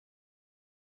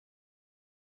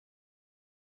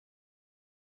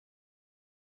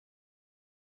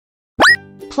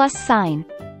plus sign,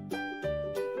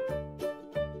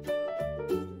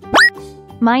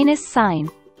 minus sign,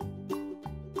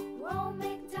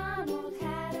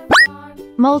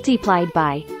 multiplied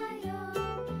by,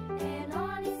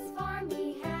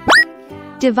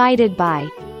 divided by,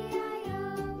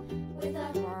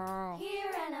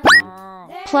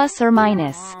 plus or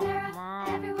minus,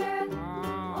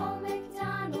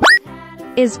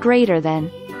 is greater than,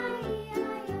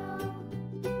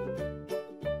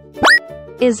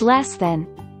 is less than,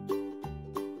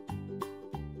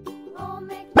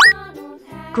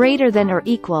 greater than or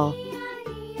equal,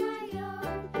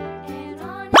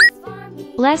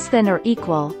 less than or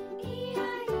equal,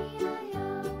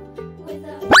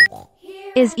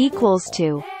 is equals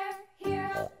to,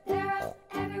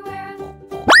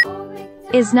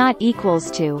 is not equals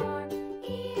to,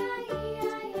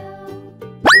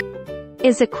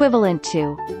 is equivalent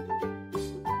to,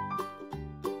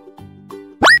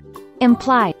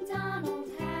 imply,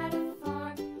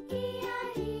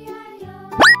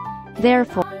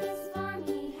 therefore,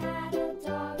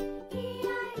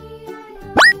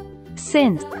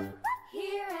 since,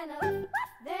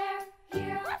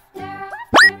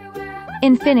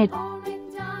 infinite,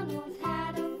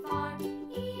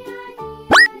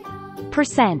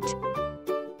 percent,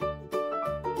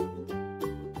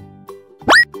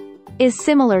 is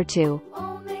similar to,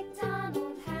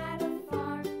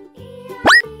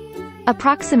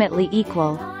 approximately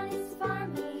equal,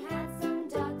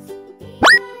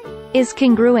 is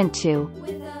congruent to,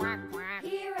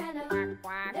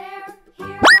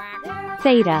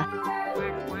 theta,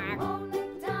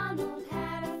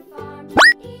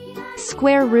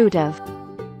 square root of,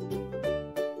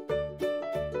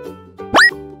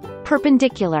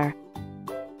 perpendicular,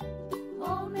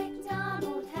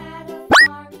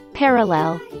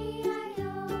 parallel,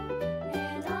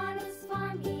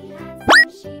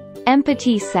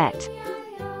 empty set,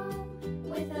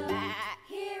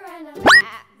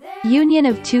 union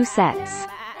of two sets,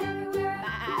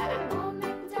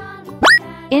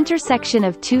 intersection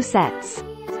of two sets,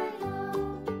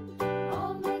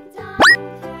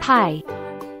 pi,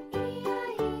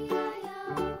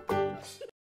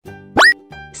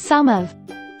 sum of,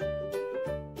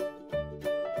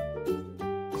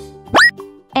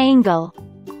 angle,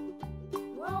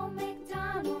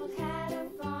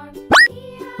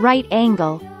 right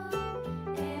angle,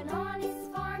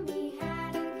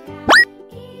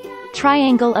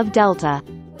 triangle of delta,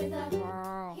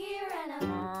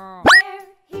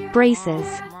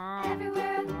 braces,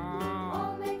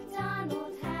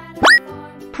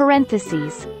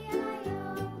 parentheses,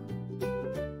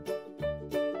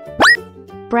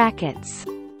 brackets,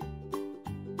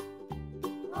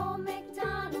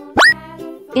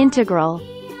 integral,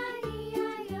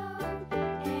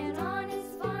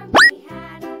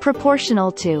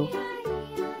 proportional to,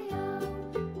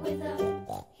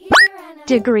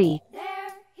 degree,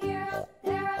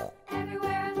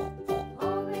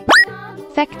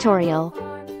 factorial,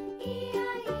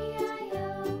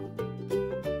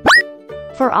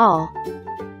 for all,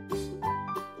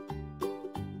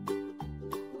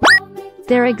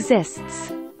 there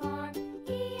exists,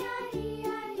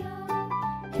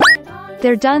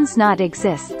 there does not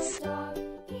exists,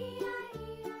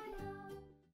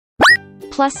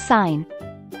 plus sign,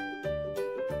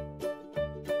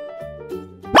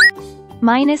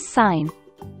 minus sign,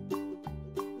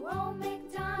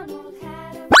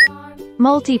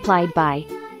 multiplied by,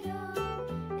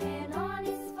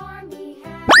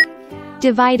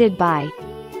 divided by,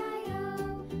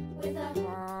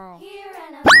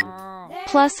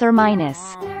 plus or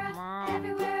minus,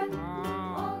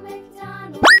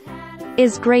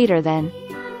 is greater than,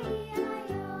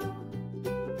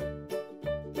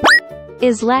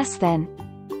 is less than,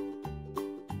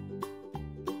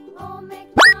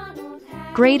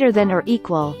 greater than or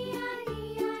equal,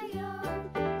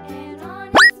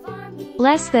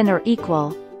 less than or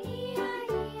equal,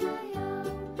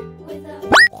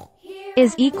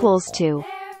 is equals to,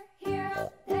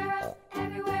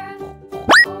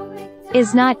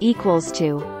 is not equals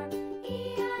to,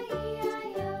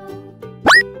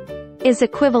 is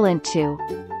equivalent to,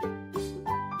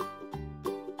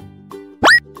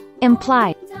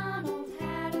 imply,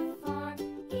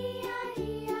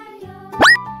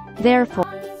 therefore,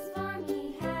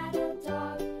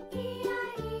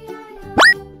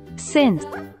 since,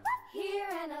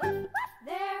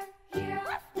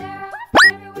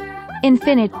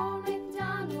 infinite,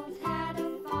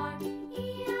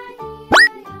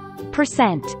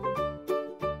 percent,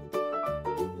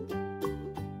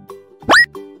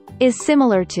 is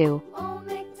similar to,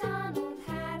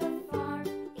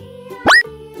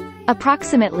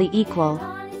 approximately equal,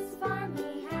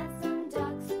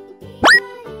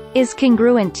 is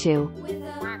congruent to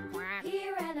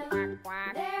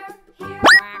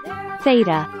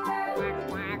theta.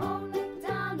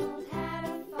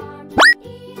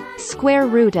 Square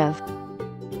root of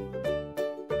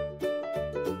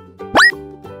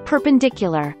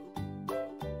perpendicular.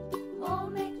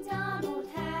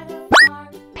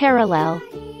 Parallel.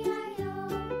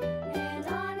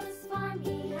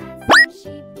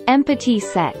 Empty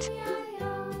set.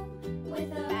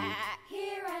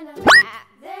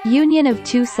 Union of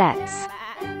two sets.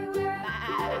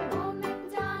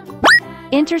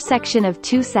 Intersection of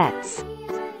two sets.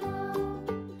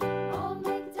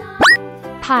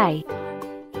 Pi.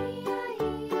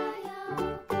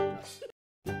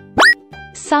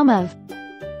 Sum of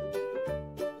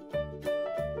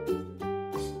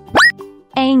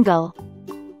angle.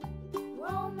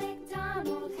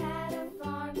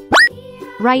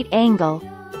 Right angle.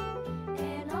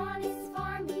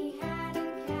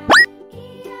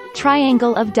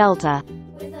 Triangle of delta.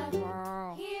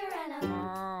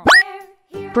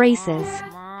 Braces.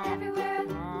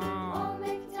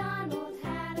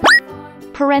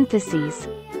 Parentheses.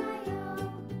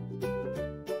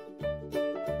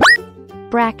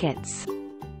 Brackets.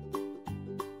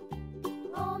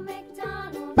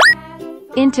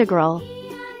 Integral.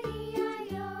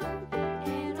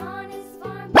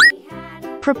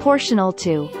 Proportional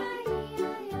to.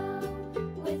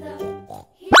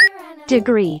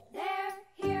 Degree.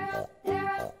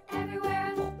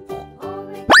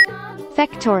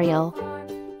 Factorial.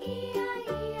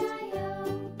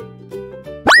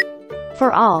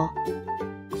 For all.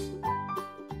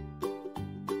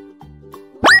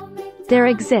 There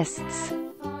exists.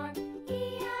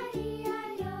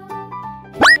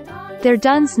 There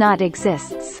does not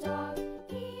exists.